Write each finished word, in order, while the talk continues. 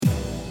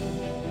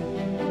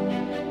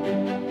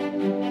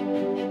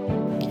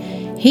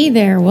Hey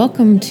there,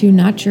 welcome to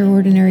Not Your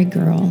Ordinary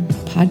Girl, a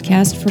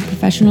podcast for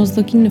professionals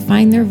looking to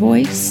find their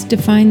voice,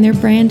 define their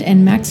brand,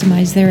 and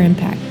maximize their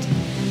impact.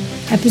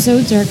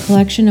 Episodes are a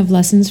collection of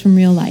lessons from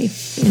real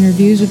life,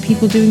 interviews with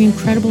people doing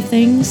incredible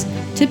things,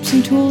 tips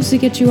and tools to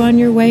get you on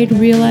your way to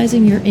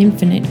realizing your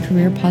infinite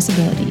career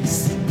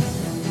possibilities.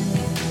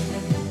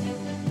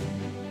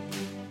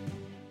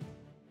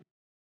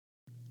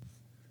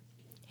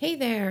 Hey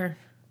there.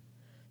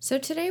 So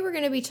today we're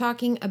going to be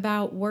talking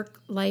about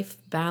work-life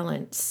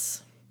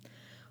balance.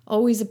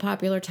 Always a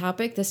popular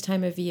topic this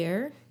time of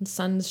year. The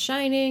sun's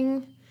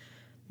shining.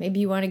 Maybe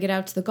you want to get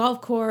out to the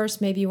golf course.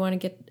 Maybe you want to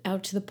get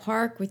out to the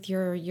park with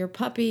your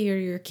puppy or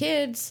your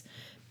kids.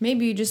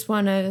 Maybe you just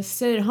want to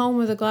sit at home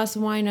with a glass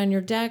of wine on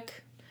your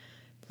deck.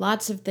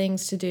 Lots of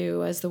things to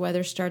do as the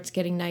weather starts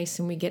getting nice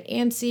and we get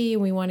antsy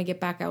and we want to get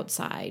back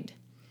outside.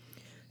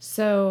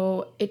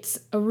 So it's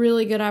a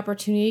really good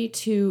opportunity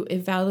to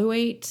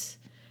evaluate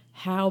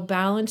how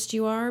balanced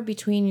you are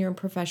between your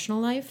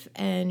professional life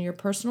and your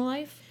personal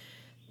life.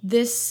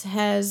 This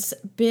has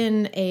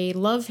been a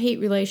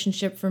love-hate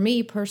relationship for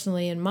me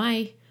personally in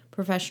my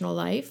professional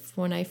life.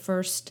 When I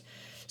first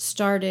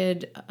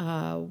started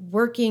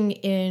working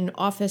in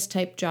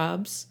office-type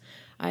jobs,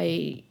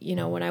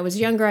 when I was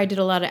younger, I did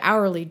a lot of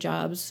hourly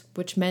jobs,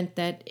 which meant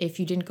that if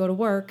you didn't go to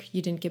work,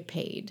 you didn't get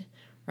paid,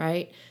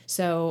 right?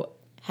 So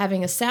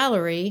having a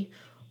salary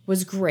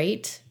was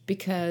great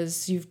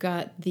because you've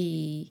got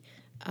the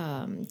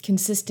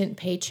consistent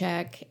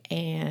paycheck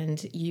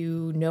and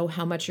you know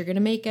how much you're going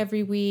to make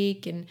every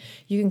week and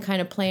you can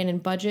kind of plan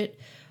and budget,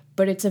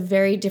 but it's a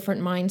very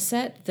different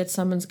mindset that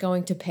someone's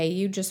going to pay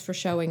you just for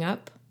showing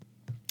up.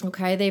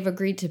 Okay, they've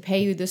agreed to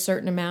pay you this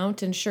certain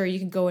amount, and sure, you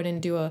can go in and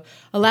do a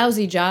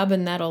lousy job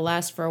and that'll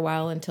last for a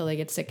while until they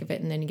get sick of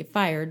it and then you get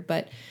fired,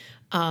 but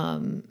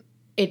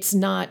it's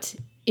not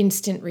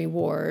instant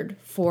reward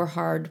for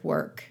hard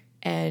work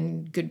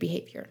and good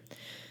behavior.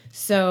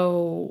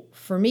 So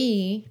for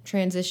me,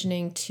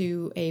 transitioning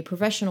to a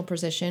professional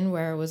position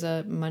where it was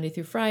a Monday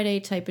through Friday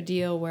type of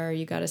deal where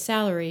you got a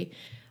salary,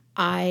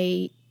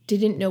 I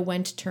didn't know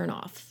when to turn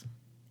off.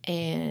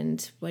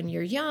 And when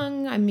you're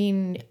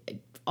young,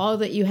 all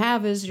that you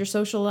have is your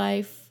social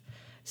life,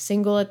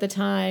 single at the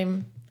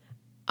time.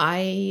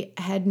 I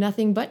had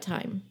nothing but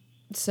time.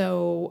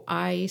 So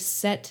I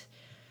set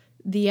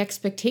the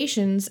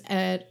expectations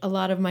at a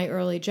lot of my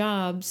early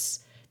jobs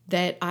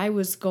that I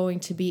was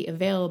going to be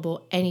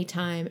available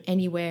anytime,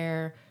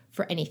 anywhere,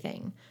 for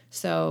anything.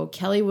 So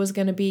Kelly was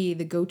going to be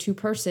the go-to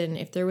person.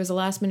 If there was a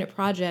last-minute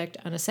project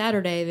on a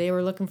Saturday, they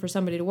were looking for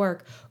somebody to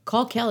work,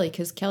 call Kelly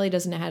because Kelly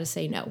doesn't know how to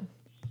say no.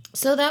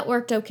 So that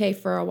worked okay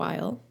for a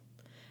while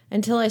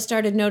until I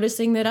started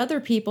noticing that other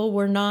people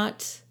were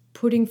not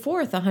putting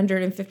forth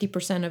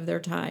 150% of their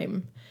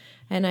time.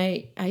 And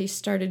I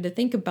started to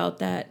think about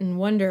that and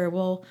wonder,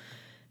 well,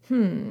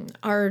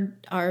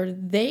 are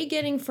they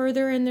getting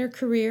further in their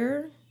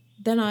career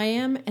than I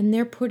am, and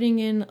they're putting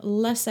in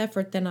less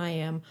effort than I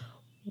am?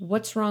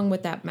 What's wrong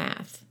with that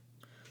math?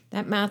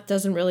 That math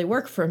doesn't really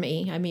work for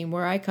me.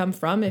 Where I come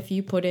from, if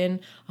you put in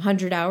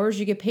 100 hours,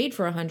 you get paid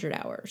for 100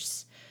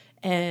 hours.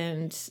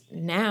 And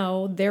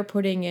now they're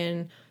putting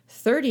in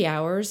 30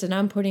 hours, and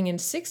I'm putting in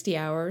 60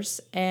 hours,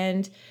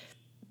 and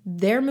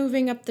they're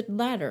moving up the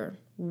ladder.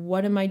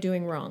 What am I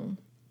doing wrong?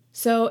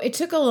 So it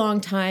took a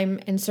long time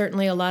and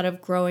certainly a lot of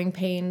growing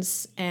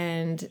pains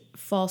and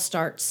false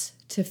starts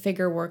to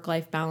figure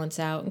work-life balance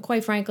out. And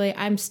quite frankly,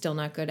 I'm still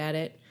not good at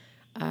it.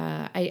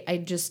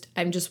 I'm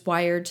just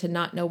wired to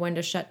not know when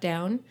to shut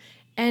down.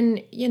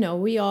 And,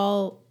 we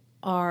all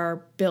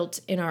are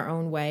built in our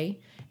own way,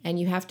 and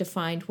you have to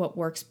find what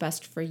works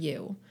best for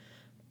you.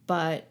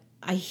 But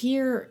I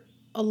hear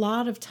a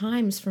lot of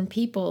times from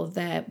people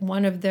that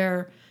one of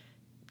their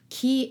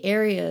key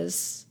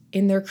areas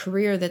in their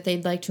career that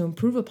they'd like to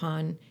improve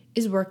upon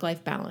is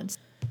work-life balance.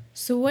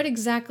 So what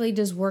exactly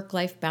does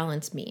work-life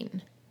balance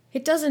mean?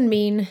 It doesn't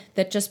mean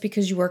that just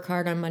because you work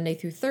hard on Monday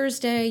through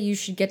Thursday, you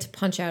should get to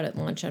punch out at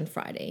lunch on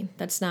Friday.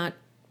 That's not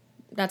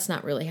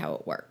really how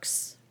it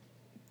works.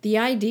 The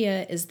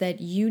idea is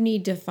that you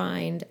need to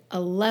find a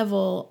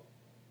level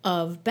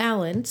of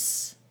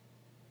balance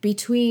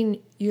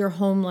between your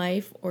home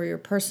life or your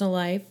personal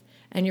life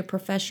and your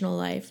professional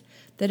life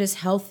that is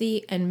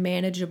healthy and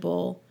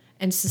manageable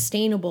and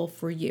sustainable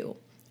for you.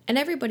 And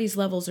everybody's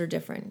levels are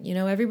different.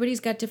 Everybody's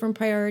got different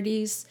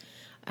priorities.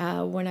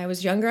 When I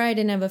was younger, I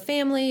didn't have a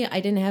family. I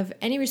didn't have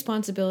any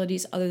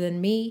responsibilities other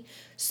than me.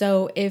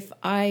 So if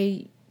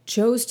I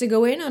chose to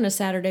go in on a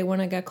Saturday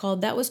when I got called,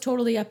 that was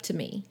totally up to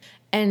me.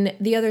 And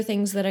the other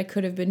things that I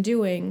could have been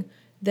doing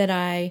that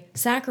I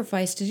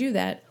sacrificed to do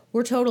that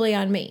were totally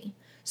on me.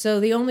 So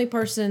the only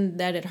person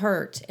that it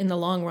hurt in the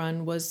long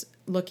run was,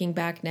 looking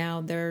back now,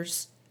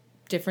 there's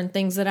different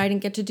things that I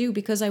didn't get to do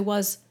because I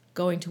was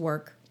going to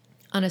work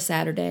on a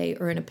Saturday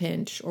or in a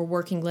pinch or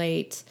working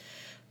late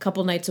a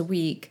couple nights a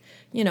week,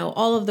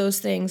 all of those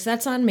things,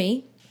 that's on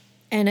me.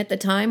 And at the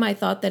time I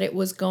thought that it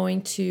was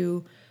going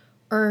to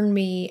earn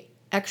me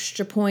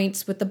extra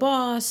points with the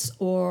boss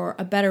or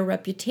a better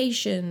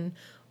reputation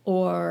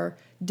or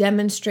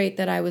demonstrate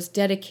that I was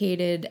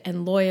dedicated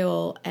and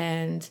loyal.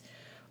 And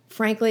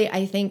frankly,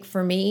 I think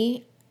for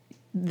me,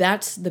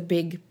 that's the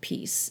big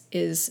piece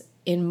is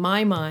in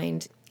my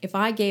mind, if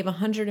I gave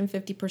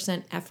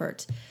 150%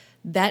 effort,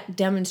 that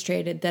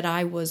demonstrated that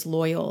I was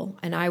loyal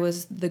and I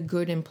was the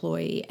good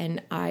employee.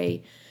 And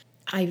I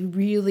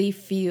really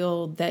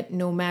feel that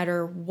no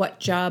matter what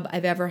job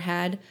I've ever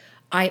had,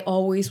 I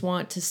always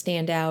want to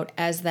stand out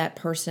as that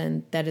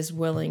person that is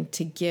willing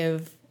to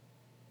give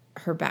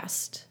her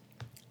best.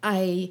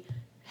 I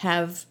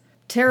have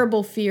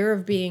terrible fear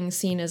of being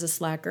seen as a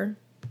slacker.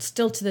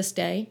 Still to this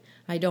day,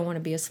 I don't want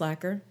to be a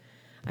slacker.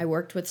 I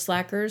worked with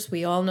slackers.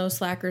 We all know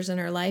slackers in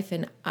our life,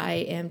 and I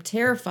am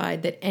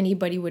terrified that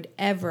anybody would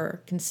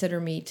ever consider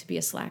me to be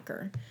a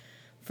slacker.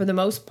 For the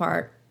most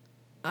part,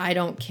 I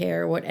don't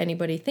care what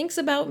anybody thinks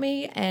about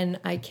me, and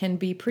I can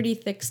be pretty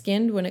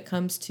thick-skinned when it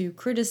comes to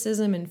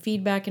criticism and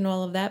feedback and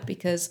all of that,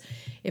 because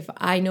if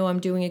I know I'm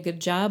doing a good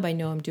job, I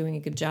know I'm doing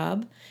a good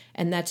job,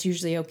 and that's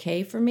usually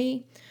okay for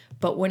me.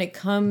 But when it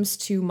comes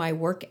to my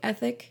work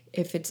ethic,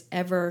 if it's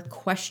ever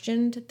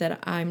questioned that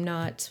I'm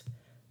not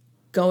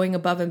going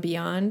above and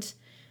beyond,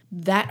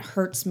 that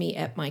hurts me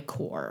at my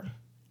core,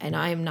 and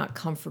I am not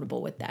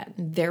comfortable with that.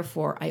 And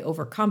therefore, I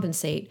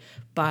overcompensate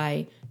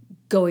by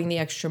going the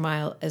extra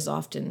mile as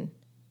often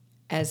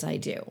as I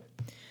do.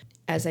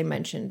 As I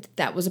mentioned,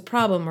 that was a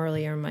problem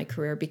earlier in my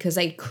career because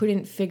I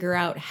couldn't figure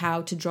out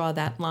how to draw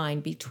that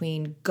line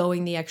between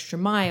going the extra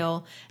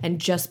mile and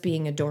just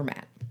being a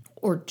doormat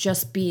or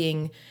just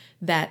being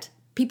that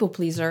people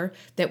pleaser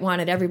that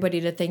wanted everybody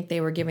to think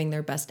they were giving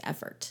their best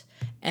effort.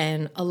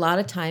 And a lot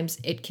of times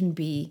it can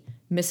be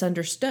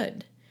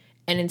misunderstood.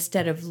 And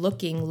instead of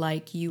looking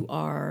like you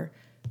are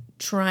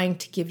trying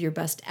to give your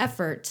best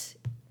effort,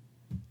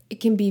 it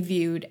can be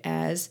viewed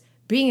as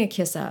being a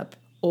kiss up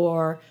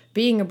or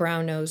being a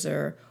brown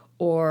noser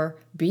or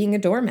being a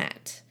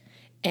doormat.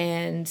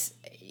 And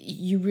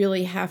you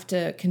really have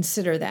to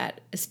consider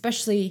that,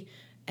 especially,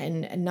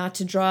 and not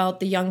to draw out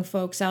the young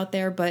folks out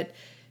there, but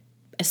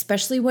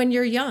especially when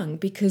you're young,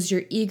 because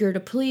you're eager to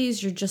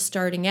please, you're just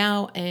starting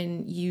out,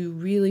 and you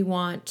really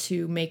want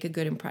to make a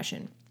good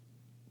impression.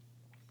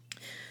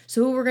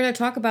 So what we're going to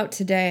talk about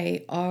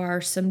today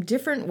are some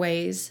different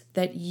ways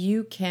that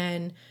you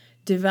can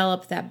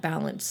develop that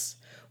balance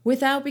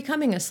without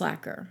becoming a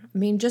slacker. I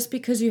mean, just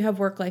because you have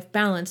work-life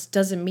balance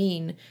doesn't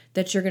mean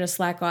that you're going to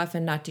slack off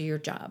and not do your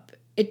job.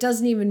 It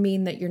doesn't even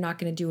mean that you're not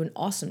going to do an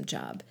awesome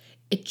job.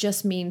 It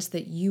just means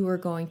that you are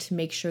going to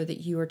make sure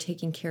that you are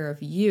taking care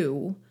of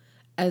you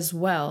as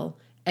well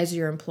as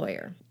your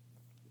employer.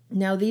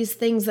 Now, these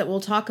things that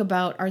we'll talk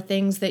about are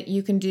things that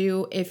you can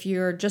do if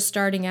you're just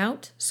starting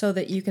out so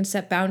that you can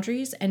set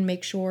boundaries and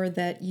make sure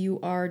that you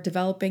are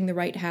developing the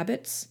right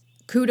habits.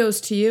 Kudos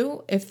to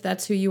you if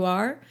that's who you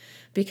are,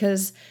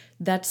 because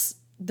that's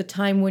the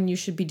time when you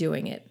should be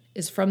doing it,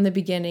 is from the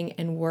beginning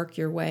and work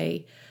your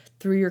way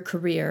through your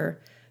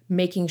career,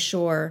 making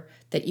sure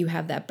that you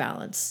have that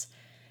balance.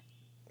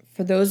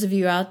 For those of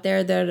you out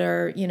there that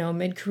are,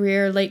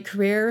 mid-career, late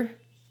career,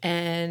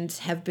 and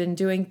have been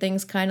doing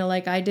things kind of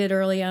like I did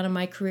early on in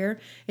my career,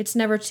 it's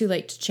never too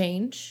late to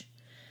change.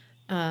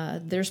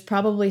 There's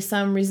probably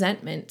some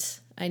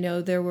resentment. I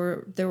know there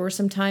were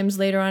some times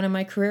later on in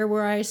my career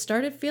where I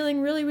started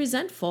feeling really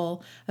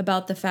resentful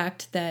about the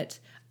fact that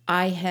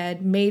I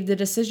had made the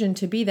decision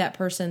to be that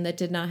person that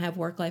did not have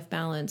work-life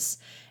balance.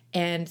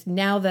 And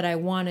now that I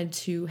wanted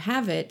to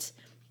have it,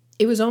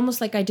 it was almost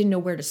like I didn't know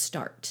where to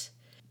start.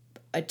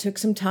 It took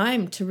some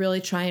time to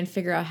really try and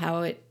figure out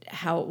how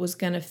it was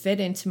going to fit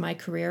into my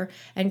career.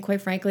 And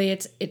quite frankly,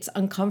 it's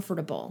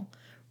uncomfortable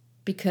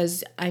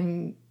because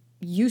I'm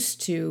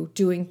used to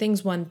doing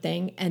things one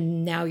thing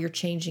and now you're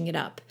changing it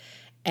up.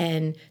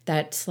 And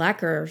that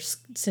slacker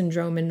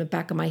syndrome in the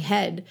back of my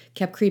head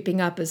kept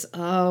creeping up as,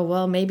 oh,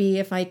 well, maybe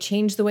if I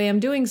change the way I'm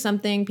doing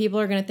something, people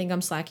are going to think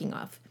I'm slacking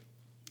off.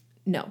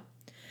 No,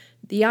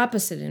 the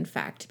opposite, in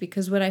fact,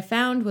 because what I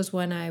found was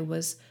when I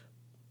was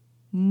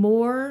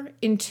more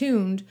in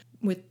tune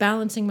with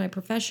balancing my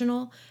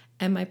professional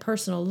and my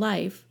personal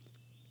life,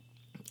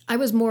 I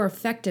was more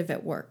effective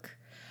at work.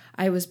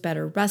 I was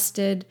better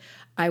rested.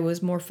 I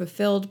was more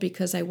fulfilled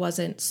because I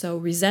wasn't so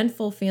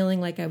resentful, feeling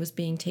like I was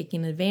being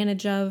taken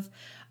advantage of.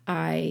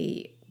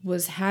 I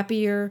was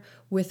happier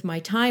with my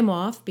time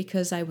off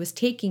because I was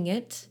taking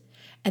it.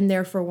 And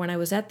therefore, when I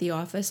was at the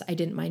office, I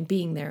didn't mind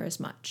being there as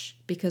much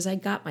because I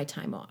got my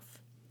time off.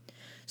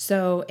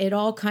 So it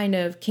all kind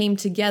of came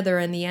together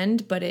in the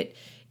end, but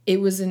it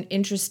was an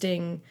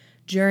interesting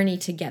journey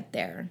to get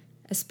there,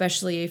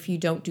 especially if you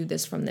don't do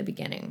this from the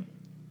beginning.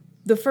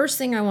 The first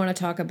thing I want to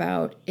talk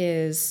about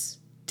is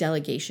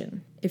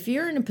delegation. If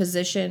you're in a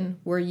position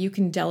where you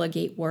can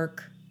delegate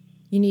work,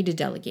 you need to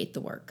delegate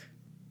the work.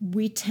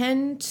 We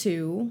tend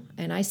to,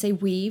 and I say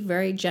we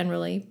very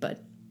generally,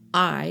 but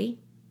I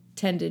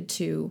tended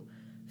to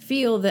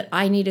feel that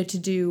I needed to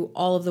do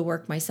all of the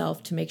work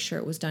myself to make sure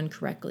it was done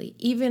correctly.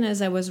 Even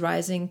as I was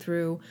rising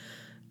through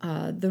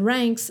the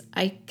ranks,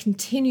 I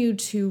continued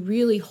to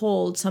really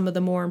hold some of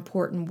the more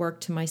important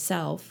work to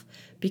myself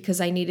because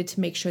I needed to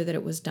make sure that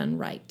it was done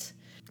right.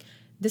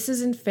 This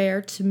isn't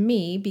fair to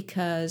me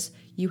because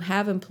you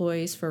have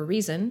employees for a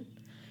reason.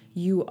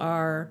 You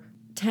are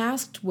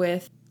tasked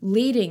with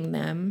leading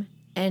them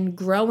and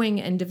growing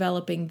and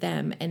developing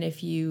them. And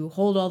if you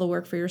hold all the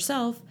work for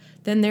yourself,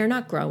 then they're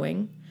not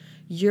growing.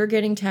 You're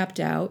getting tapped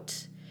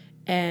out,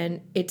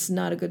 and it's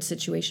not a good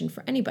situation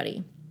for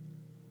anybody.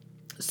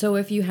 So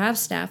if you have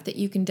staff that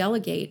you can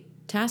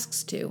delegate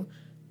tasks to,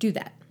 do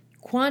that.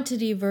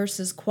 Quantity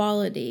versus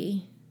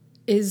quality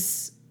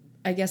is,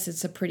 I guess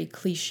it's a pretty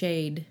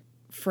cliched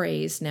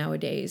phrase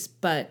nowadays,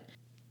 but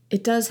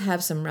it does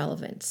have some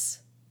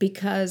relevance.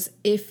 Because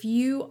if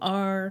you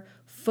are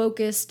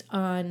focused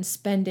on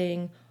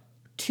spending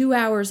 2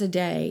 hours a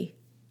day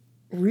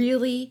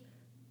really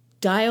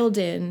dialed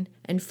in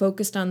and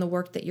focused on the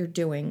work that you're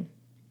doing,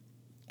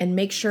 and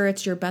make sure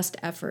it's your best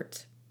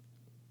effort.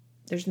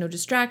 There's no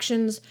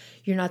distractions.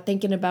 You're not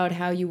thinking about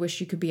how you wish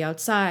you could be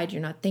outside.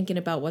 You're not thinking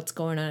about what's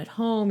going on at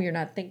home. You're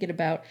not thinking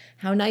about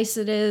how nice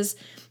it is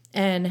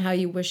and how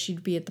you wish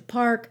you'd be at the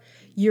park.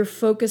 You're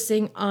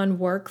focusing on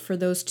work for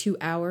those 2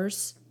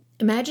 hours.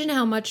 Imagine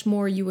how much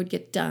more you would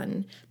get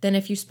done than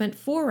if you spent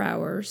 4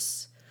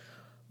 hours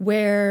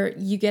where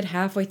you get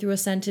halfway through a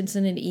sentence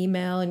in an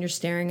email and you're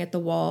staring at the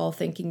wall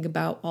thinking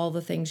about all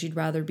the things you'd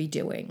rather be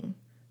doing,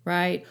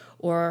 right?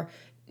 Or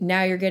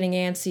now you're getting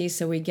antsy,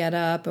 so we get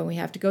up and we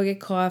have to go get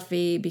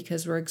coffee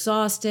because we're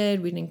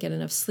exhausted. We didn't get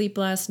enough sleep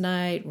last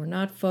night. We're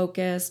not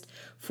focused.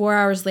 4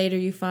 hours later,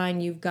 you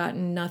find you've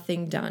gotten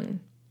nothing done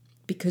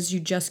because you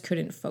just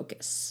couldn't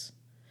focus.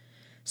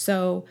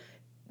 So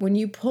when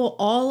you pull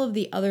all of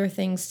the other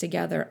things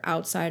together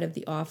outside of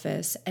the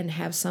office and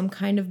have some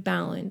kind of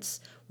balance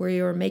where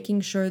you're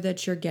making sure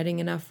that you're getting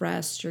enough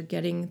rest, you're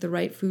getting the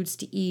right foods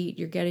to eat,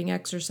 you're getting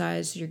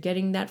exercise, you're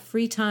getting that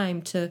free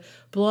time to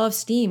blow off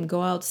steam,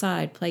 go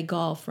outside, play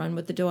golf, run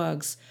with the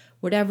dogs,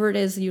 whatever it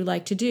is that you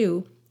like to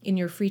do in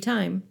your free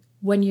time,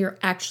 when you're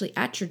actually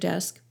at your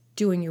desk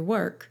doing your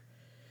work,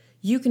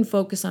 you can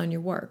focus on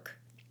your work.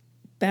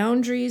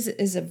 Boundaries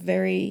is a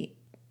very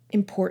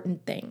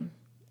important thing.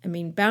 I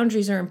mean,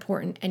 boundaries are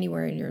important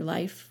anywhere in your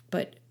life,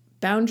 but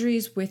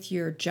boundaries with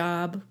your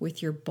job,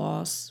 with your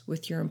boss,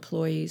 with your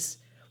employees,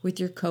 with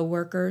your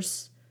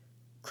coworkers,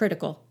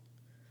 critical.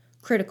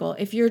 Critical.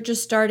 If you're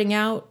just starting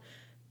out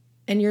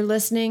and you're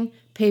listening,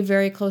 pay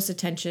very close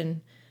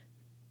attention,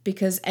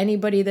 because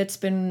anybody that's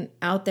been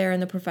out there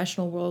in the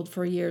professional world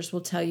for years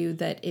will tell you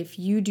that if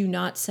you do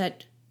not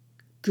set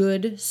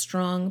good,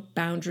 strong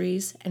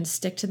boundaries and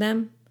stick to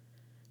them,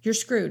 you're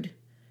screwed.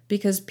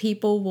 Because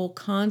people will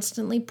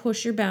constantly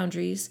push your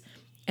boundaries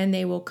and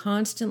they will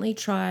constantly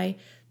try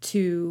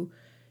to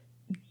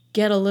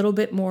get a little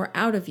bit more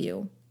out of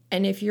you.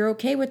 And if you're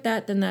okay with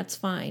that, then that's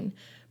fine.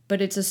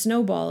 But it's a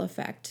snowball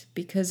effect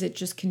because it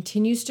just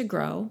continues to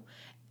grow.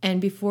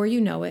 And before you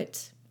know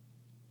it,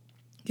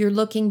 you're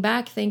looking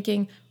back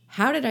thinking,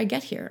 how did I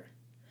get here?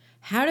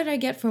 How did I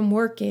get from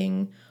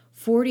working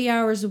 40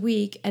 hours a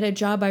week at a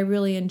job I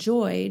really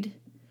enjoyed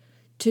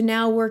to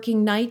now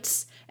working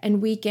nights and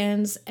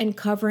weekends and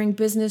covering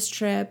business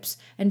trips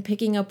and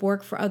picking up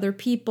work for other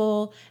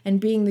people and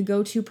being the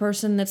go-to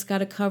person that's got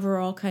to cover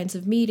all kinds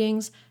of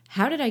meetings?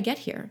 How did I get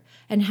here?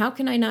 And how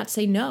can I not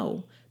say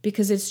no?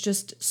 Because it's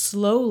just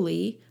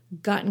slowly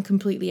gotten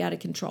completely out of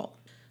control.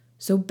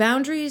 So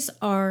boundaries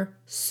are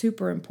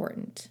super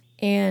important.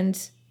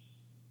 And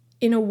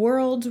in a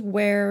world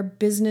where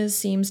business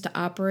seems to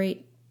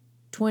operate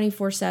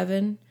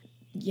 24/7,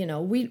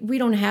 we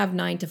don't have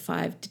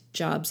 9-to-5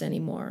 jobs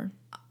anymore.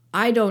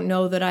 I don't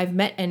know that I've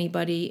met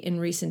anybody in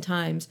recent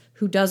times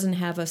who doesn't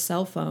have a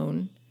cell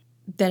phone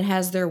that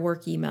has their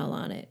work email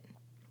on it.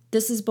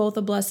 This is both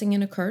a blessing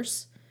and a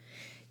curse.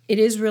 It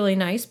is really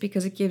nice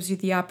because it gives you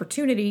the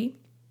opportunity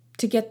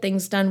to get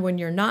things done when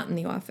you're not in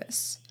the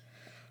office.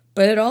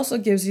 But it also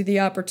gives you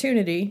the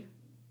opportunity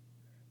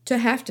to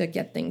have to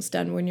get things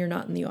done when you're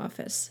not in the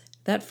office.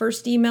 That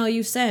first email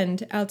you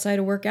send outside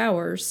of work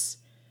hours,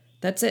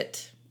 that's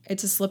it.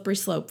 It's a slippery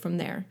slope from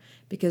there,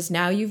 because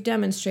now you've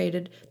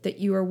demonstrated that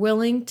you are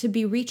willing to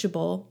be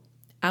reachable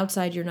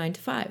outside your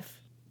 9-to-5.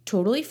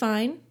 Totally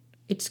fine.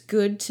 It's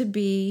good to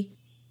be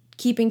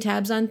keeping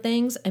tabs on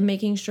things and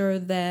making sure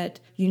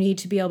that you need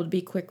to be able to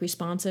be quick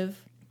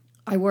responsive.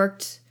 I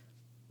worked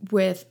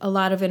with a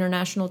lot of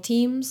international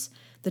teams.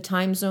 The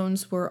time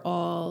zones were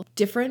all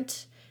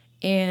different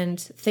and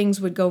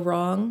things would go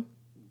wrong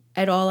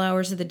at all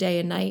hours of the day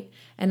and night,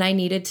 and I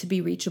needed to be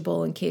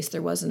reachable in case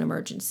there was an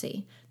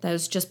emergency. That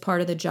was just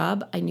part of the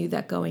job. I knew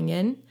that going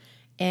in,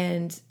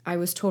 and I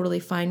was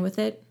totally fine with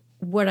it.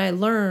 What I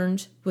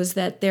learned was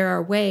that there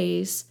are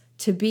ways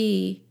to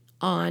be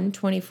on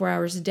 24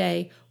 hours a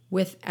day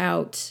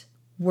without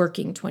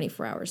working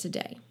 24 hours a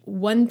day.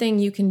 One thing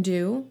you can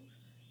do,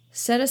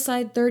 set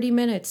aside 30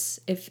 minutes.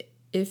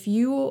 If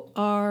you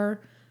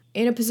are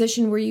in a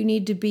position where you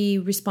need to be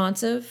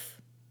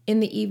responsive in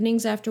the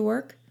evenings after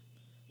work,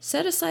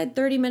 set aside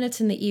 30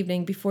 minutes in the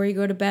evening before you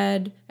go to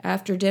bed,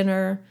 after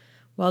dinner,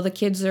 while the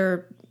kids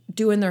are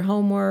doing their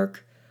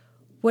homework,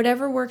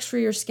 whatever works for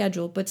your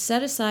schedule, but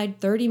set aside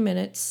 30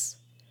 minutes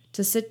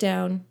to sit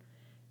down,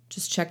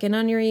 just check in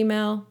on your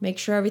email, make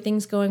sure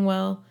everything's going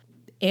well,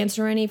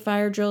 answer any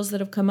fire drills that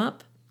have come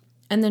up,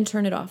 and then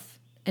turn it off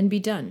and be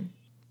done.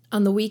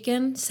 On the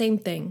weekend, same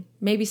thing.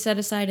 Maybe set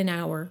aside an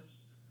hour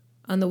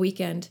on the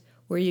weekend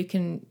where you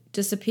can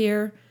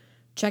disappear,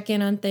 check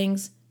in on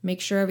things, make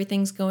sure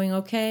everything's going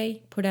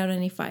okay, put out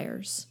any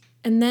fires.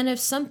 And then if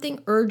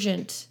something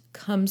urgent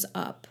comes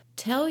up,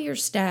 tell your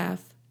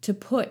staff to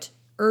put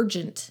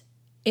urgent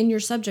in your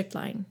subject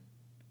line.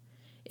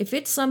 If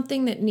it's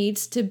something that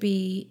needs to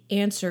be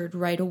answered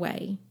right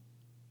away,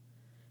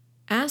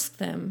 ask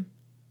them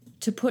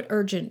to put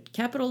urgent,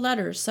 capital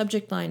letters,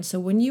 subject line. So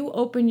when you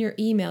open your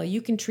email,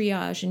 you can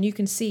triage and you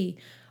can see,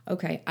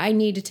 okay, I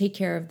need to take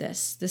care of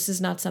this. This is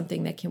not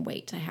something that can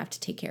wait. I have to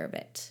take care of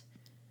it.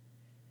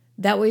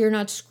 That way you're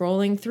not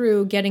scrolling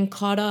through, getting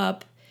caught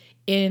up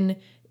in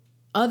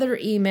other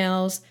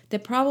emails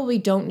that probably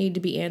don't need to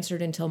be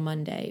answered until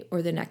Monday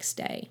or the next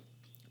day.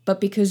 But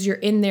because you're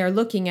in there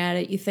looking at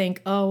it, you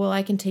think, oh, well,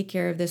 I can take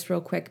care of this real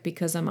quick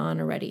because I'm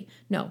on already.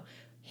 No,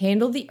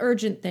 handle the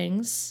urgent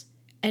things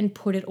and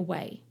put it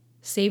away.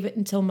 Save it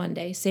until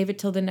Monday. Save it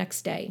till the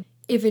next day.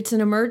 If it's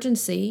an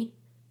emergency,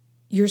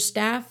 your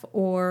staff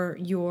or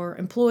your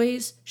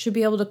employees should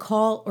be able to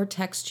call or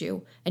text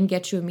you and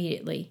get you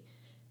immediately.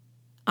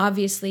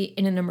 Obviously,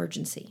 in an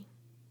emergency.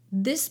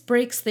 This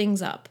breaks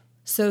things up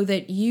so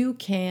that you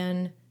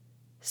can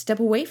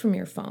step away from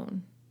your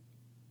phone.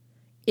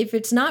 If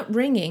it's not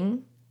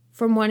ringing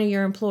from one of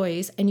your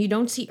employees and you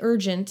don't see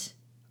urgent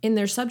in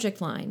their subject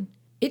line,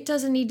 it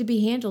doesn't need to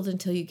be handled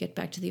until you get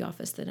back to the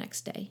office the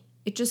next day.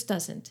 It just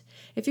doesn't.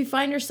 If you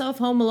find yourself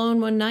home alone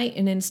one night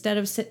and instead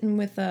of sitting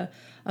with a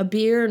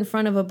beer in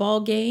front of a ball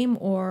game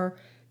or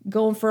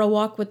going for a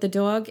walk with the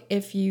dog,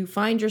 if you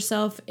find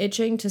yourself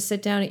itching to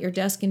sit down at your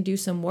desk and do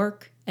some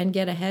work and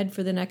get ahead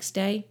for the next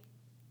day,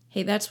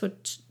 hey, that's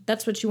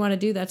what you want to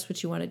do. That's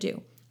what you want to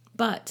do.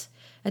 But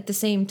at the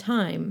same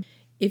time,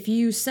 if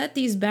you set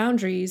these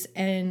boundaries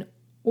and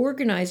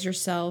organize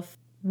yourself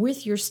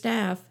with your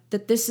staff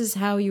that this is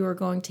how you are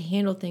going to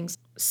handle things,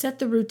 set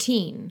the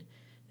routine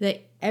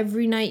that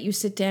every night you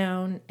sit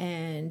down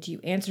and you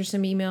answer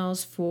some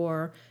emails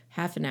for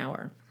half an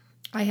hour.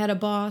 I had a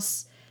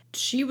boss.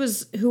 She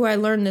was who I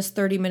learned this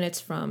 30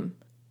 minutes from.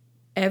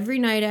 Every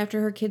night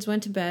after her kids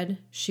went to bed,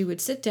 she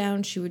would sit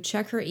down, she would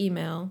check her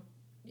email.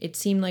 It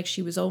seemed like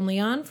she was only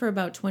on for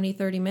about 20,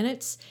 30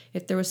 minutes.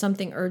 If there was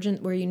something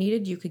urgent where you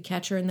needed, you could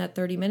catch her in that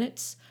 30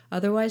 minutes.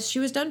 Otherwise, she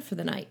was done for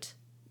the night.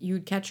 You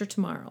would catch her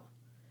tomorrow.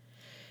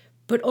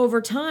 But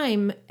over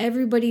time,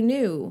 everybody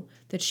knew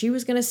that she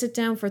was going to sit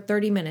down for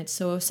 30 minutes.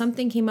 So if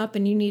something came up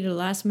and you needed a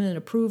last minute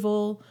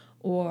approval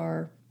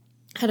or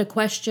had a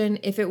question,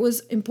 if it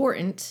was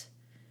important,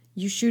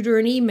 you shoot her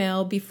an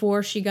email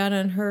before she got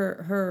on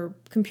her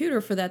computer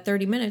for that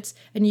 30 minutes,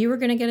 and you were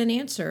going to get an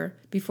answer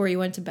before you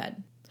went to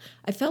bed.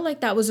 I felt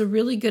like that was a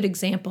really good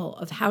example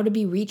of how to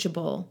be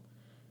reachable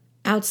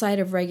outside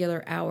of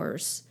regular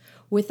hours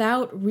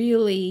without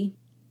really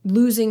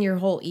losing your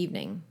whole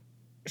evening.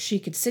 She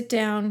could sit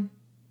down,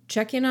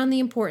 check in on the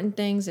important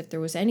things. If there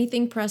was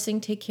anything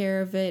pressing, take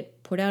care of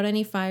it, put out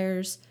any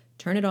fires,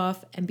 turn it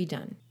off, and be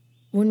done.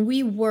 When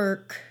we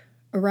work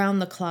around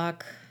the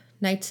clock,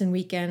 nights and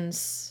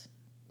weekends,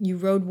 you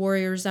road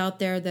warriors out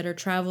there that are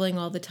traveling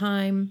all the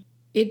time,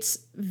 it's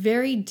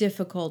very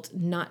difficult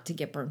not to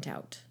get burnt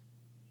out.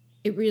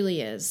 It really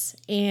is.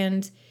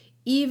 And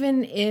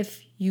even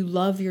if you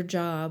love your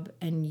job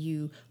and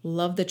you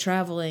love the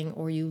traveling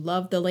or you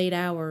love the late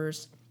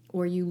hours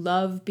or you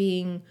love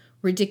being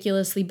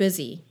ridiculously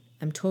busy,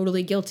 I'm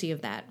totally guilty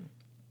of that.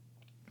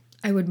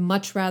 I would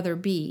much rather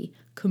be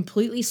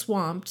completely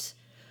swamped,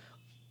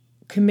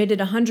 committed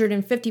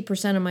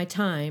 150% of my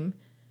time,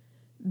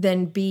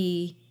 than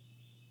be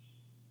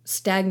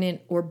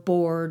stagnant or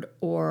bored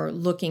or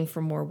looking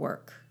for more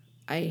work.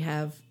 I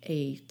have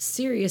a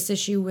serious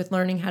issue with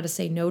learning how to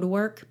say no to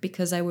work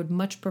because I would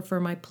much prefer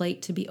my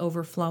plate to be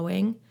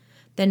overflowing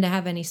than to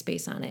have any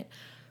space on it.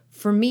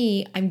 For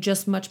me, I'm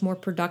just much more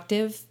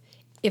productive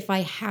if I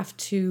have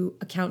to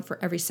account for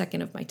every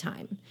second of my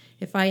time.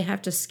 If I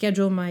have to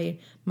schedule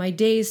my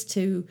days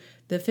to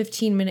the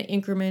 15-minute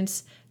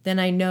increments, then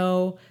I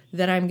know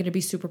that I'm going to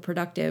be super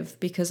productive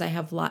because I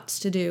have lots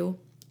to do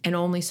and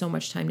only so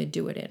much time to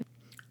do it in.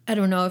 I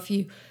don't know if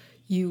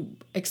you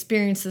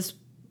experienced this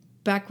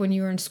back when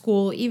you were in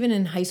school, even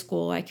in high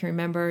school. I can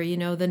remember,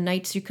 the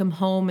nights you come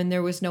home and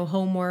there was no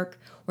homework,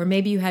 or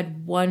maybe you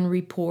had one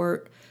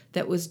report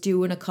that was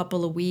due in a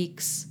couple of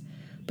weeks,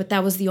 but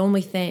that was the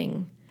only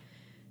thing.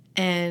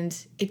 And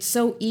it's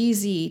so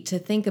easy to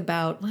think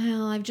about,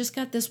 well, I've just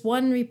got this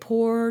one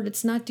report.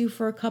 It's not due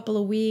for a couple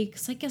of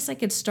weeks. I guess I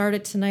could start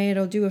it tonight.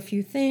 I'll do a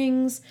few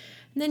things.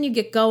 And then you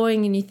get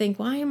going and you think,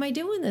 why am I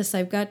doing this?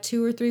 I've got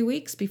 2 or 3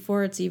 weeks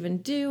before it's even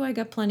due. I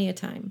got plenty of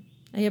time.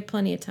 I have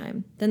plenty of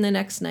time. Then the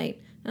next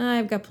night,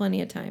 I've got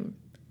plenty of time.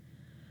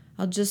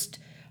 I'll just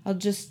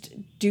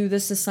do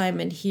this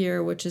assignment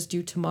here, which is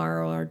due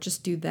tomorrow, or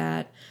just do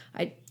that.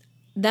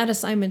 that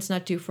assignment's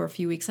not due for a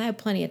few weeks. I have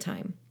plenty of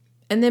time.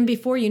 And then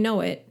before you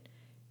know it,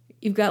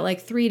 you've got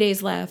like 3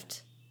 days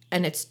left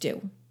and it's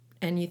due.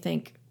 And you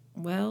think,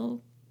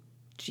 well,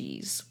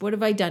 geez, what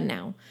have I done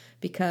now?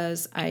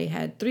 Because I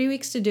had 3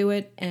 weeks to do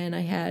it and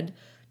I had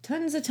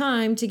tons of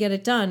time to get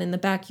it done in the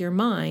back of your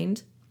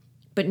mind.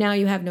 But now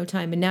you have no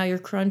time and now you're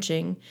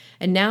crunching.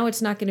 And now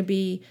it's not going to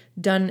be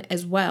done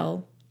as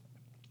well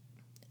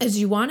as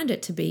you wanted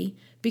it to be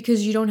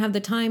because you don't have the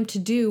time to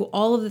do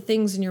all of the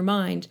things in your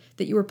mind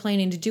that you were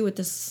planning to do with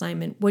this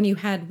assignment when you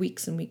had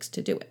weeks and weeks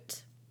to do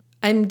it.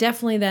 I'm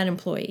definitely that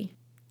employee.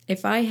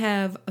 If I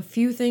have a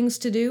few things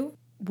to do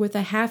with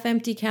a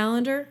half-empty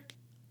calendar,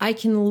 I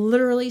can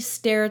literally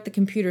stare at the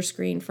computer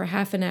screen for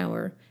half an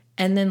hour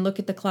and then look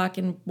at the clock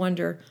and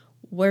wonder,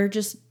 where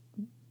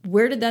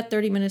did that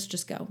 30 minutes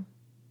just go?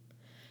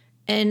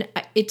 And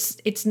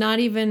it's not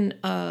even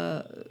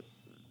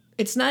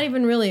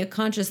really a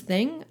conscious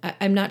thing.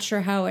 I'm not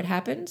sure how it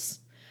happens.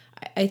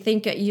 I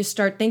think you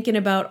start thinking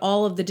about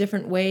all of the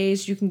different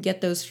ways you can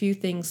get those few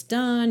things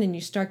done, and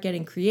you start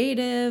getting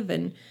creative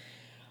and,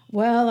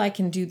 well, I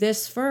can do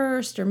this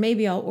first, or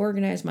maybe I'll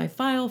organize my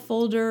file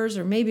folders,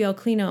 or maybe I'll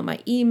clean out my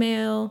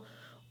email,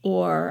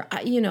 or,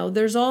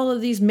 there's all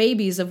of these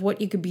maybes of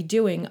what you could be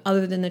doing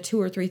other than the 2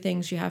 or 3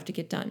 things you have to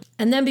get done.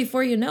 And then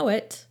before you know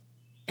it,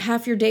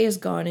 half your day is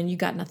gone and you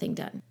got nothing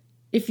done.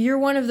 If you're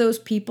one of those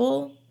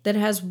people that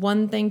has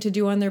one thing to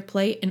do on their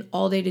plate and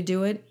all day to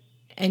do it,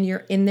 and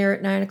you're in there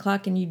at 9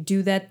 o'clock and you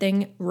do that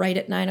thing right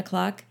at 9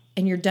 o'clock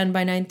and you're done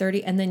by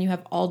 9:30 and then you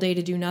have all day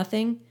to do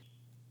nothing,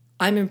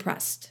 I'm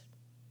impressed.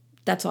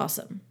 That's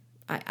awesome.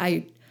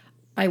 I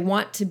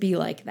want to be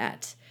like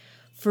that.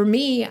 For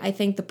me, I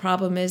think the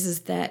problem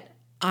is that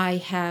I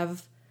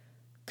have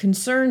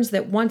concerns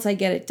that once I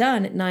get it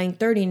done at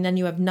 9:30 and then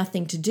you have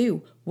nothing to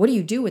do, what do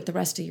you do with the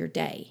rest of your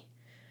day?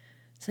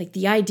 It's like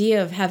the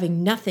idea of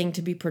having nothing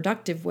to be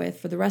productive with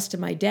for the rest of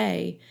my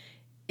day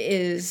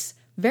is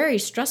very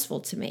stressful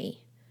to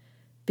me,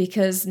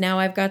 because now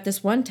I've got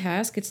this one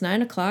task. It's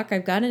 9 o'clock.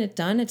 I've gotten it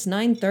done. It's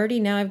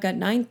 9:30. Now I've got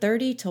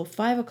 9:30 till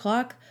 5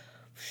 o'clock.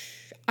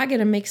 I got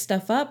to make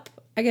stuff up.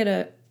 I'm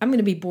going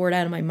to be bored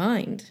out of my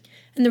mind.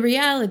 And the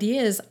reality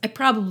is I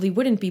probably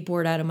wouldn't be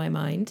bored out of my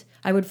mind.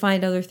 I would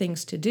find other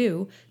things to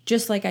do,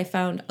 just like I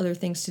found other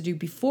things to do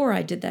before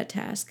I did that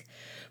task.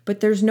 But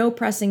there's no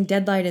pressing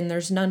deadline and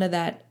there's none of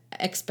that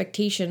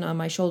expectation on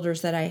my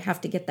shoulders that I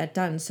have to get that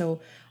done.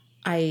 So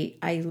I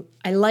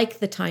like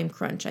the time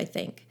crunch, I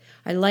think.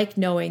 I like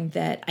knowing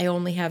that I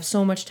only have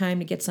so much time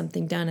to get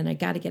something done and I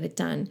got to get it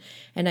done.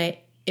 And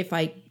if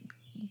I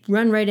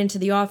run right into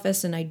the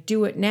office and I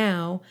do it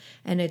now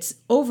and it's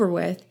over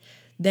with,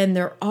 then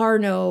there are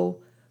no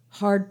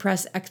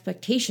hard-pressed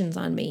expectations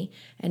on me.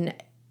 And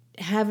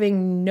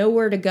having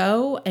nowhere to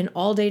go and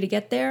all day to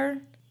get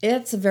there,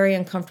 it's a very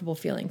uncomfortable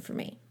feeling for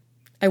me.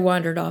 I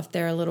wandered off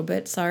there a little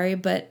bit, sorry,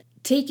 but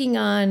taking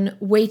on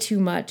way too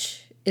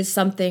much is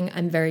something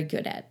I'm very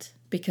good at,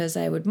 because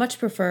I would much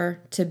prefer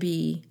to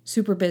be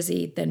super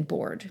busy than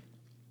bored.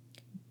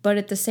 But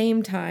at the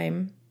same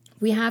time,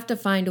 we have to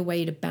find a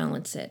way to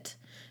balance it,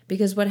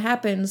 because what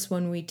happens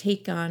when we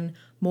take on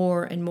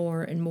more and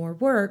more and more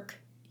work,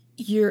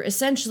 you're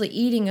essentially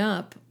eating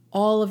up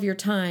all of your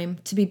time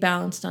to be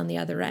balanced on the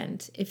other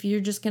end. If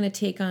you're just going to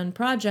take on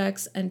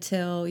projects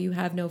until you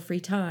have no free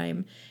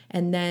time,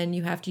 and then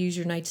you have to use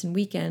your nights and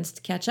weekends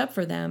to catch up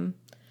for them,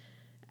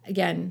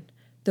 again,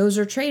 those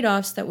are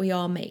trade-offs that we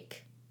all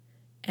make.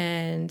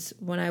 And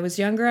when I was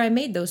younger, I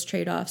made those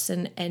trade-offs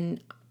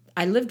and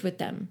I lived with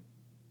them.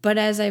 But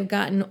as I've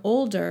gotten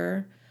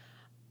older,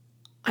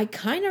 I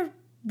kind of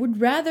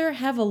would rather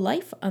have a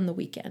life on the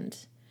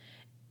weekend.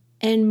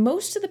 And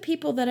most of the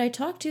people that I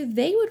talk to,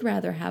 they would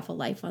rather have a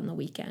life on the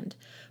weekend.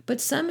 But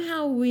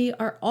somehow we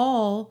are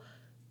all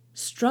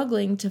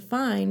struggling to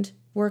find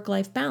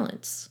work-life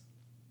balance.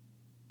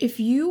 If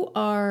you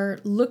are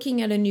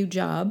looking at a new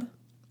job,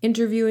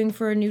 interviewing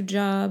for a new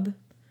job,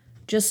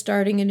 just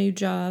starting a new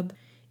job,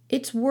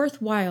 it's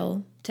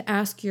worthwhile to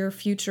ask your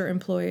future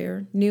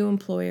employer, new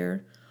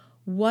employer,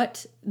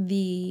 what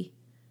the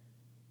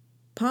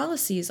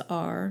policies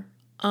are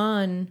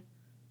on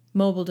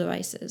mobile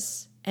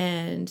devices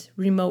and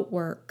remote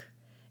work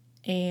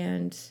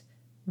and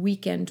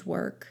weekend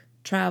work,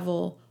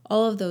 travel,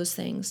 all of those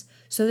things,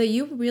 so that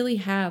you really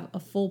have a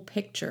full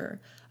picture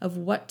of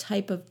what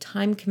type of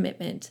time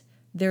commitment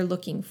they're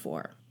looking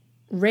for.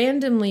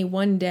 Randomly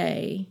one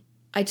day,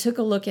 I took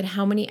a look at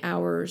how many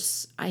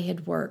hours I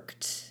had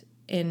worked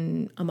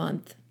in a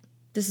month.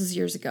 This is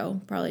years ago,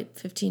 probably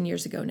 15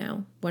 years ago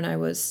now, when I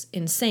was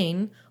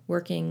insane,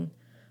 working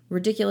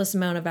ridiculous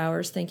amount of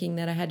hours, thinking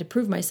that I had to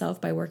prove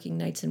myself by working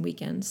nights and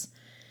weekends.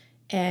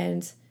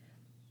 And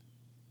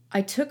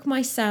I took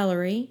my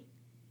salary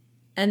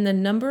and the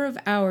number of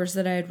hours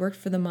that I had worked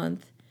for the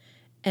month,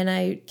 and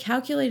I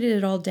calculated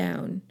it all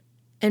down.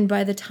 And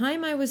by the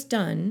time I was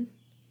done,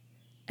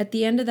 at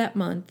the end of that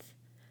month,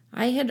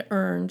 I had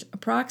earned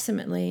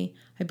approximately,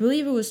 I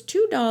believe it was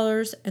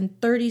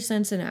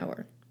 $2.30 an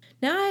hour.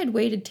 Now, I had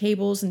waited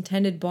tables and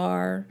tended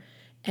bar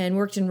and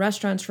worked in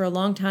restaurants for a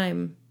long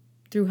time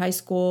through high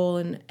school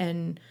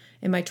and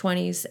in my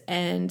 20s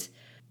and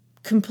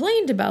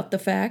complained about the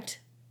fact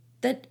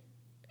that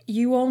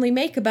you only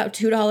make about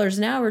 $2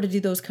 an hour to do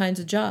those kinds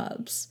of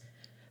jobs.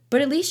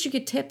 But at least you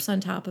get tips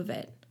on top of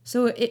it.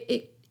 So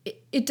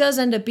it does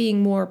end up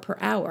being more per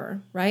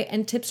hour, right?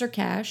 And tips are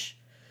cash.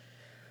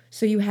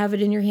 So you have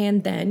it in your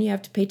hand then. You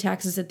have to pay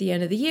taxes at the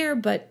end of the year,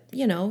 but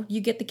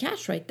you get the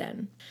cash right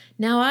then.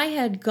 Now I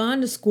had gone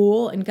to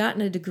school and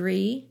gotten a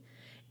degree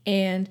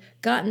and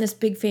gotten this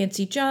big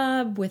fancy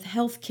job with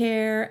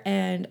healthcare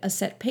and a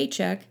set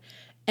paycheck.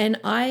 And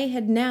I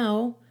had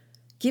now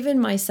given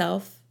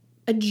myself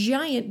a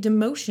giant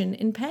demotion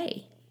in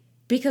pay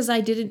because I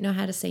didn't know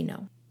how to say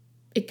no.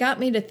 It got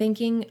me to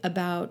thinking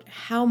about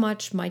how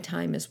much my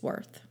time is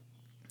worth.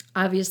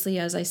 Obviously,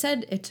 as I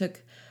said, it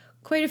took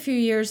quite a few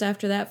years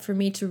after that for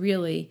me to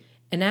really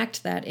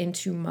enact that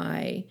into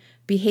my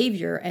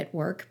behavior at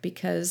work,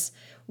 because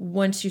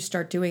once you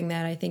start doing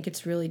that, I think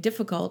it's really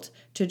difficult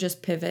to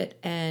just pivot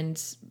and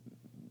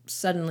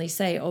suddenly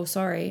say, oh,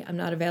 sorry, I'm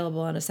not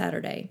available on a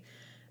Saturday.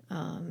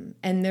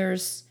 And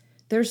there's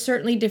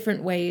certainly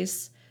different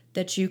ways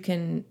that you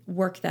can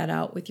work that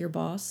out with your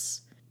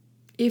boss.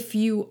 If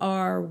you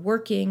are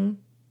working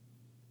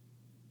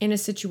in a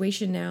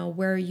situation now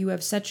where you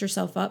have set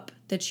yourself up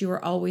that you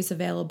are always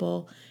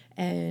available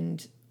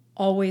and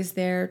always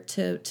there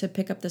to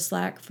pick up the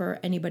slack for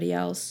anybody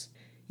else,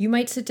 you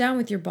might sit down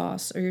with your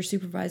boss or your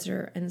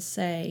supervisor and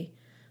say,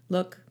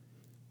 look,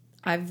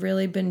 I've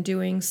really been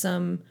doing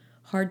some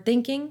hard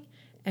thinking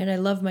and I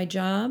love my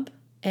job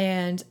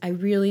and I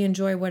really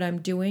enjoy what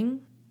I'm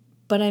doing,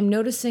 but I'm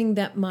noticing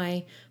that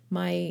my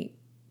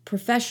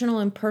professional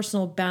and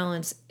personal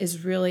balance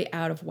is really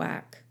out of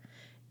whack.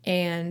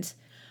 And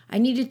I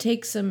need to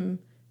take some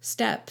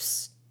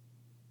steps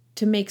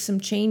to make some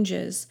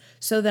changes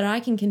so that I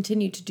can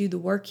continue to do the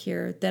work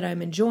here that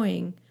I'm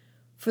enjoying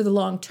for the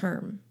long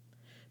term.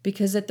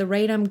 Because at the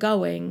rate I'm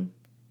going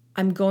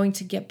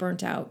to get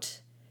burnt out.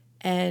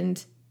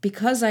 And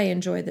because I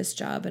enjoy this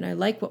job and I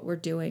like what we're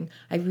doing,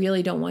 I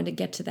really don't want to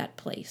get to that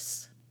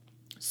place.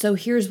 So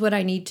here's what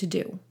I need to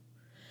do.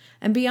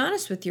 And be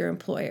honest with your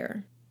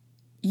employer.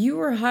 You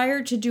were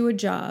hired to do a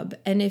job,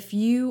 and if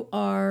you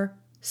are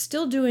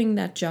still doing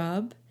that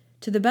job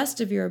to the best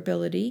of your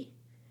ability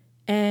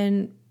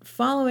and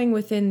following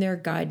within their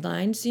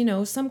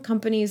guidelines, some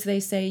companies, they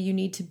say you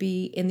need to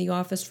be in the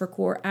office for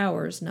core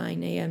hours,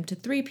 9 a.m. to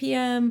 3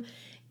 p.m.,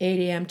 8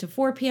 a.m. to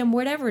 4 p.m.,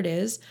 whatever it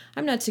is.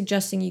 I'm not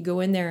suggesting you go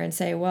in there and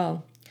say,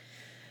 well,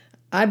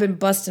 I've been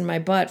busting my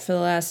butt for the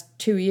last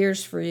 2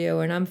 years for you,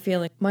 and I'm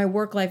feeling my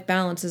work-life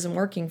balance isn't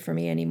working for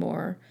me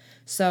anymore.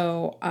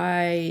 So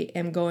I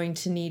am going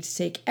to need to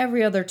take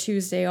every other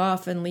Tuesday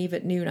off and leave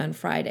at noon on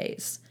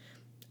Fridays.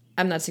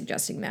 I'm not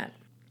suggesting that.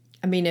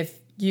 I mean, if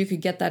you could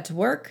get that to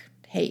work,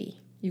 hey,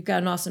 you've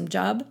got an awesome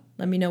job.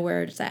 Let me know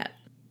where it's at.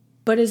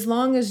 But as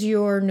long as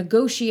you're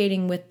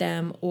negotiating with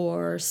them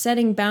or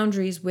setting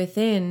boundaries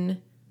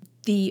within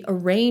the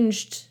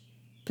arranged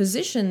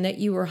position that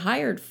you were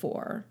hired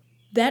for,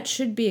 that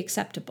should be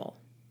acceptable.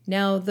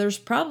 Now, there's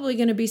probably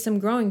going to be some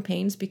growing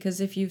pains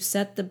because if you've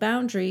set the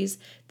boundaries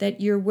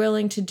that you're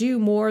willing to do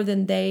more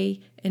than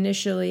they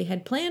initially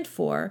had planned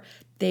for,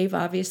 they've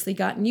obviously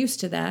gotten used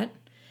to that.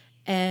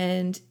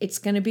 And it's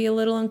going to be a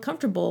little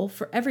uncomfortable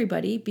for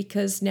everybody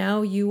because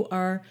now you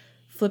are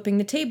flipping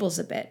the tables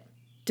a bit.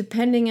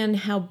 Depending on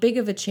how big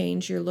of a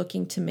change you're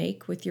looking to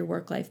make with your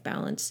work-life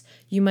balance,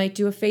 you might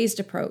do a phased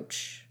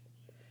approach.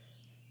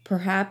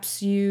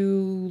 Perhaps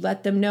you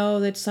let them know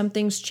that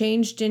something's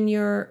changed in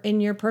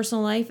your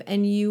personal life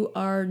and you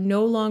are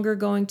no longer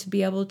going to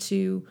be able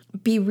to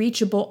be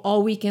reachable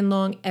all weekend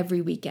long every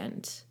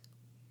weekend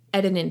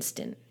at an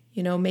instant.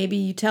 Maybe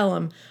you tell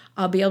them,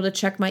 I'll be able to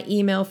check my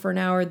email for an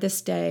hour this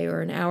day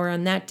or an hour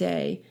on that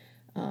day.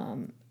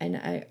 And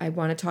I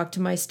want to talk to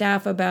my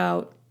staff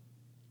about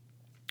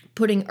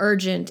putting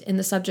urgent in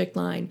the subject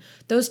line,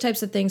 those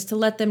types of things to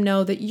let them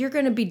know that you're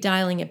going to be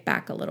dialing it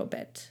back a little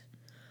bit.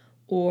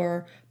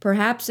 Or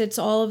perhaps it's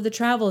all of the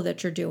travel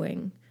that you're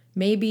doing.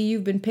 Maybe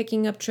you've been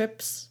picking up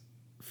trips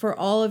for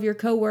all of your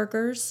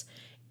coworkers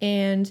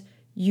and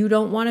you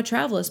don't want to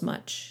travel as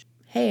much.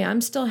 Hey, I'm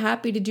still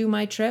happy to do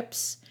my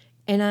trips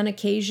and on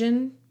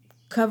occasion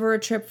cover a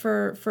trip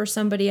for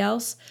somebody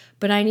else,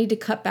 but I need to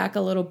cut back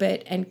a little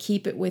bit and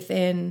keep it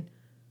within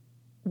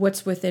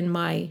what's within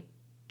my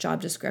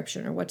job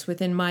description or what's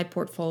within my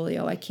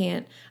portfolio. I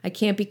can't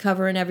be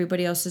covering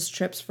everybody else's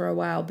trips for a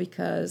while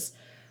because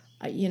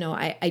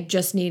I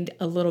just need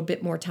a little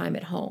bit more time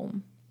at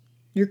home.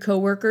 Your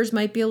coworkers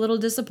might be a little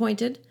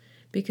disappointed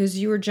because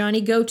you were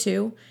Johnny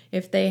Go-To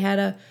if they had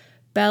a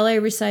ballet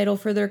recital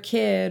for their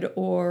kid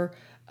or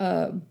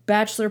a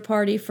bachelor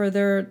party for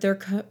their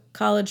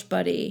college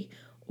buddy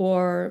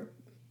or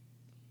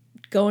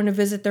going to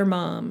visit their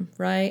mom,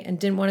 right? And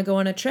didn't want to go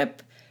on a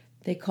trip.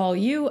 They call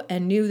you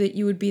and knew that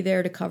you would be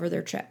there to cover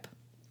their trip.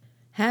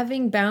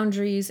 Having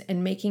boundaries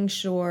and making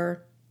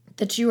sure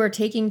that you are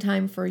taking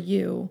time for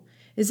you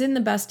is in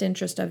the best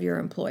interest of your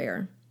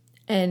employer.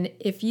 And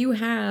if you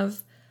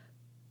have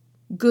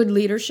good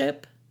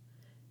leadership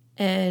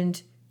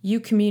and you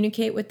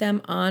communicate with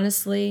them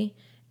honestly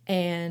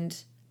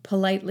and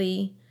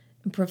politely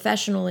and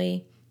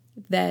professionally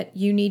that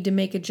you need to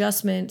make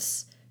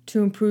adjustments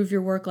to improve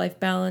your work-life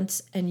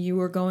balance, and you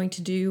are going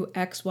to do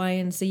X, Y,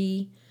 and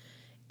Z,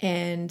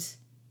 and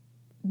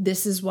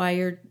this is why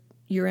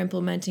you're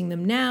implementing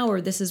them now,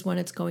 or this is when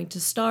it's going to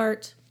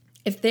start.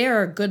 If they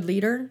are a good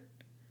leader,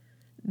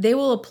 they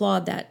will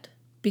applaud that,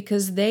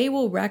 because they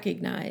will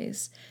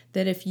recognize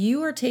that if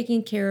you are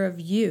taking care of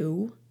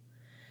you,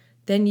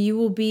 then you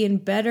will be in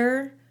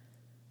better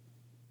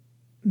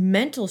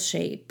mental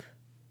shape,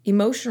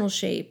 emotional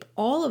shape,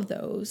 all of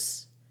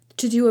those,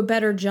 to do a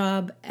better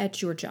job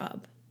at your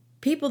job.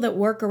 People that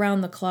work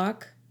around the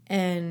clock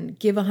and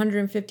give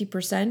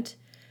 150%,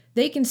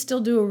 they can still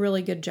do a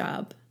really good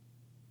job.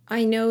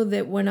 I know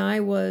that when I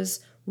was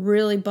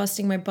really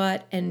busting my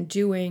butt and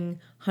doing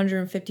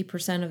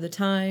 150% of the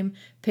time,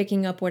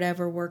 picking up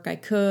whatever work I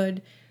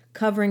could,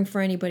 covering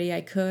for anybody I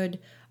could,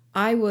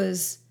 I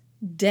was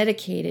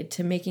dedicated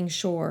to making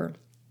sure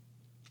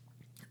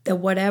that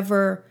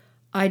whatever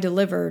I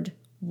delivered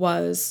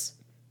was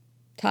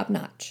top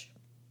notch.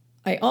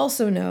 I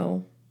also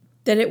know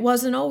that it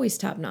wasn't always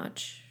top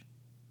notch,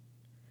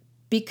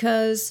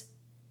 because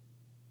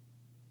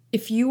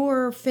if you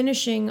were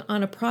finishing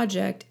on a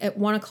project at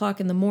 1 o'clock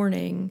in the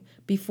morning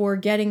before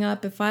getting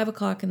up at 5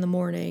 o'clock in the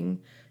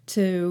morning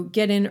to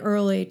get in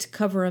early to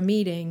cover a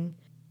meeting,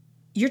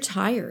 you're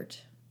tired.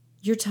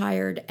 You're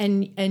tired,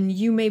 and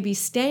you may be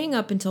staying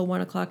up until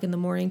 1 o'clock in the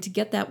morning to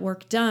get that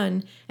work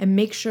done and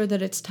make sure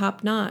that it's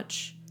top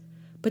notch.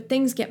 But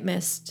things get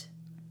missed,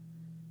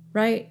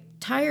 right?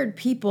 Tired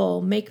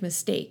people make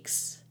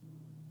mistakes.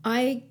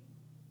 I'm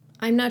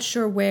not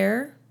sure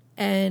where,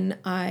 and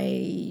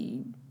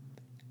I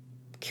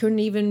couldn't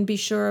even be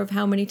sure of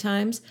how many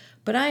times,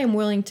 but I am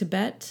willing to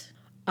bet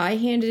I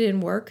handed in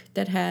work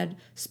that had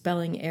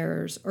spelling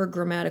errors or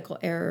grammatical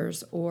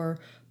errors or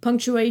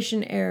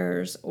punctuation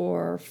errors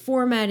or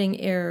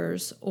formatting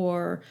errors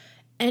or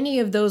any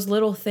of those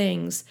little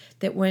things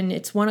that when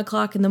it's 1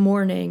 o'clock in the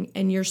morning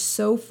and you're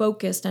so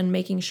focused on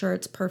making sure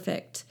it's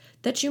perfect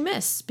that you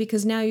miss,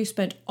 because now you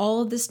spent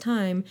all of this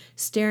time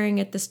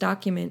staring at this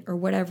document or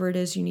whatever it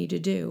is you need to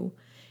do.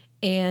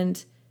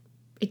 And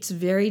it's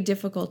very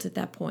difficult at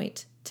that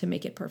point to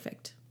make it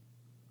perfect.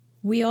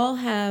 We all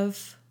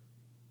have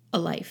a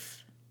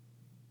life.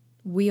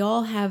 We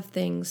all have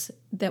things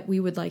that we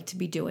would like to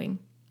be doing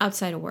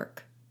outside of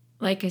work.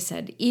 Like I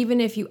said, even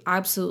if you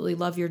absolutely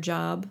love your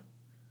job,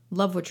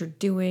 love what you're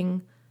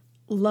doing,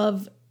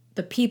 love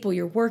the people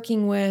you're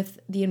working with,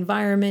 the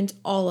environment,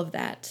 all of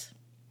that,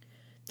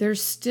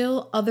 there's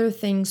still other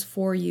things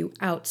for you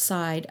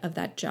outside of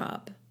that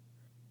job.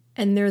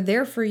 And they're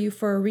there for you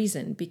for a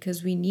reason,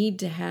 because we need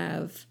to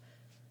have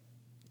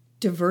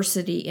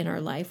diversity in our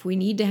life. We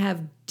need to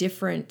have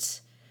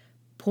different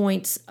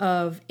points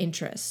of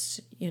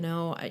interest,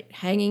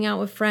 hanging out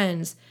with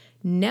friends,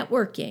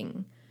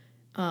 networking,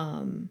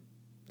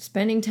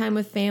 spending time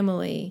with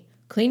family,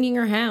 cleaning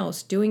your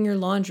house, doing your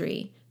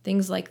laundry,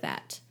 things like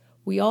that.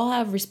 We all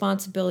have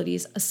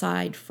responsibilities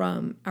aside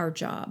from our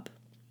job.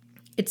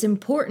 It's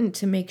important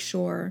to make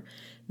sure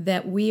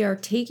that we are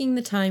taking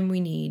the time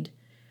we need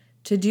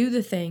to do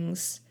the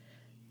things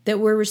that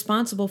we're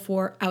responsible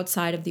for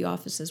outside of the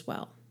office as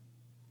well.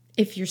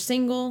 If you're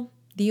single,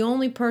 the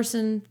only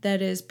person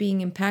that is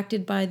being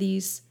impacted by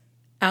these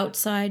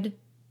outside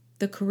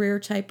the career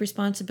type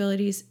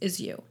responsibilities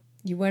is you.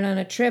 You went on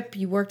a trip,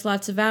 you worked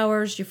lots of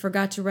hours, you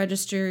forgot to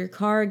register your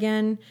car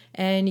again,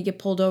 and you get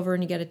pulled over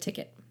and you get a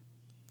ticket.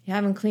 You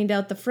haven't cleaned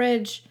out the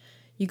fridge,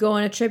 you go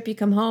on a trip, you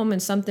come home,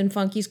 and something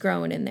funky's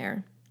growing in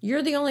there.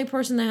 You're the only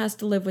person that has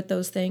to live with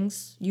those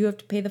things. You have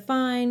to pay the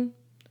fine.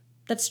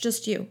 That's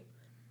just you.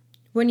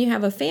 When you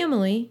have a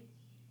family,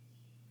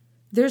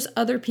 there's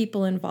other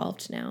people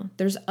involved now.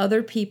 There's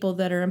other people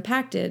that are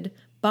impacted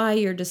by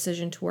your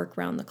decision to work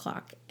around the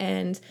clock.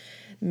 And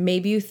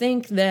maybe you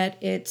think that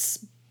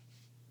it's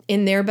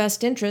in their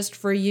best interest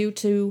for you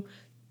to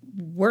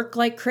work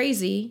like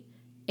crazy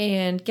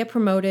and get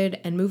promoted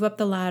and move up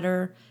the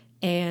ladder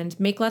and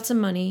make lots of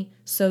money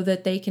so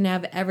that they can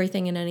have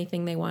everything and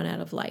anything they want out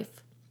of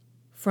life.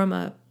 From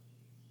a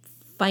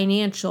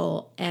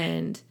financial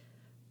and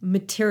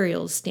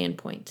materials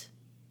standpoint.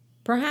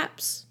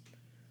 Perhaps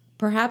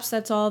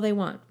that's all they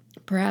want.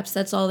 Perhaps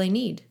that's all they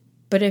need.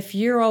 But if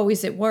you're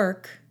always at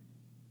work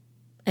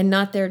and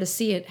not there to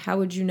see it, how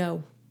would you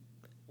know?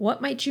 What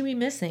might you be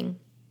missing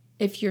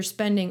if you're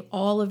spending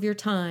all of your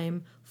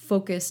time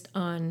focused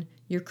on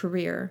your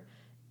career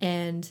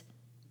and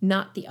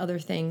not the other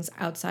things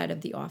outside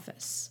of the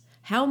office?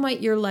 How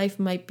might your life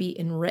be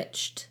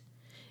enriched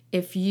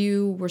if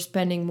you were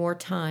spending more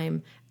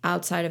time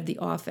outside of the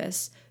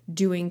office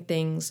doing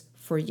things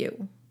for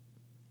you?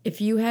 If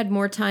you had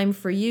more time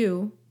for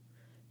you,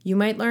 you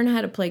might learn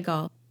how to play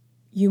golf.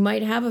 You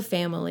might have a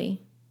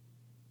family.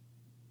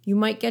 You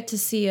might get to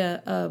see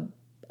a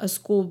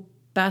school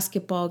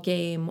basketball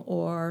game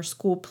or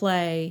school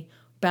play,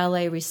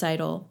 ballet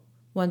recital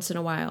once in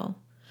a while.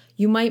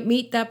 You might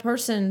meet that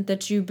person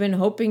that you've been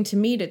hoping to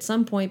meet at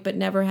some point but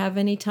never have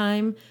any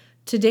time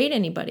to date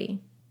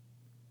anybody.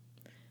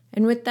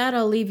 And with that,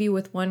 I'll leave you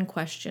with one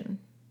question.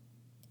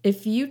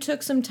 If you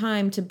took some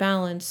time to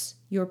balance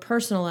your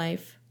personal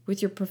life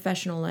with your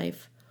professional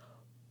life,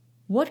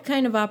 what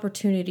kind of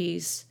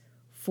opportunities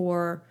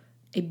for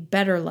a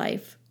better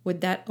life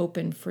would that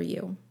open for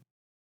you?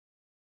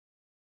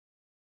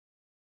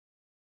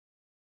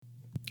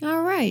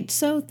 All right,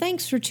 so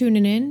thanks for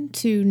tuning in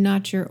to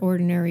Not Your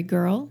Ordinary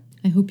Girl.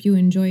 I hope you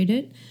enjoyed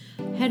it.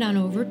 Head on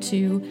over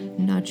to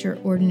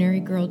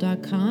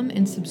notyourordinarygirl.com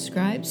and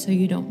subscribe so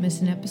you don't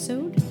miss an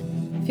episode.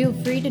 Feel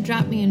free to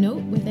drop me a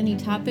note with any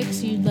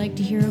topics you'd like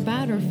to hear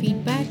about or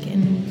feedback,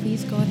 and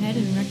please go ahead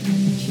and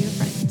recommend me to your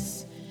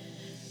friends.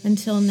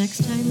 Until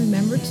next time,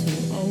 remember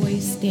to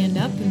always stand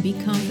up and be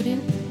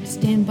confident,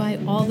 stand by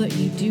all that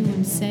you do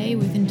and say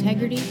with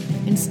integrity,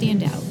 and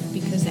stand out,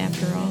 because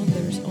after all,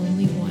 there's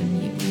only one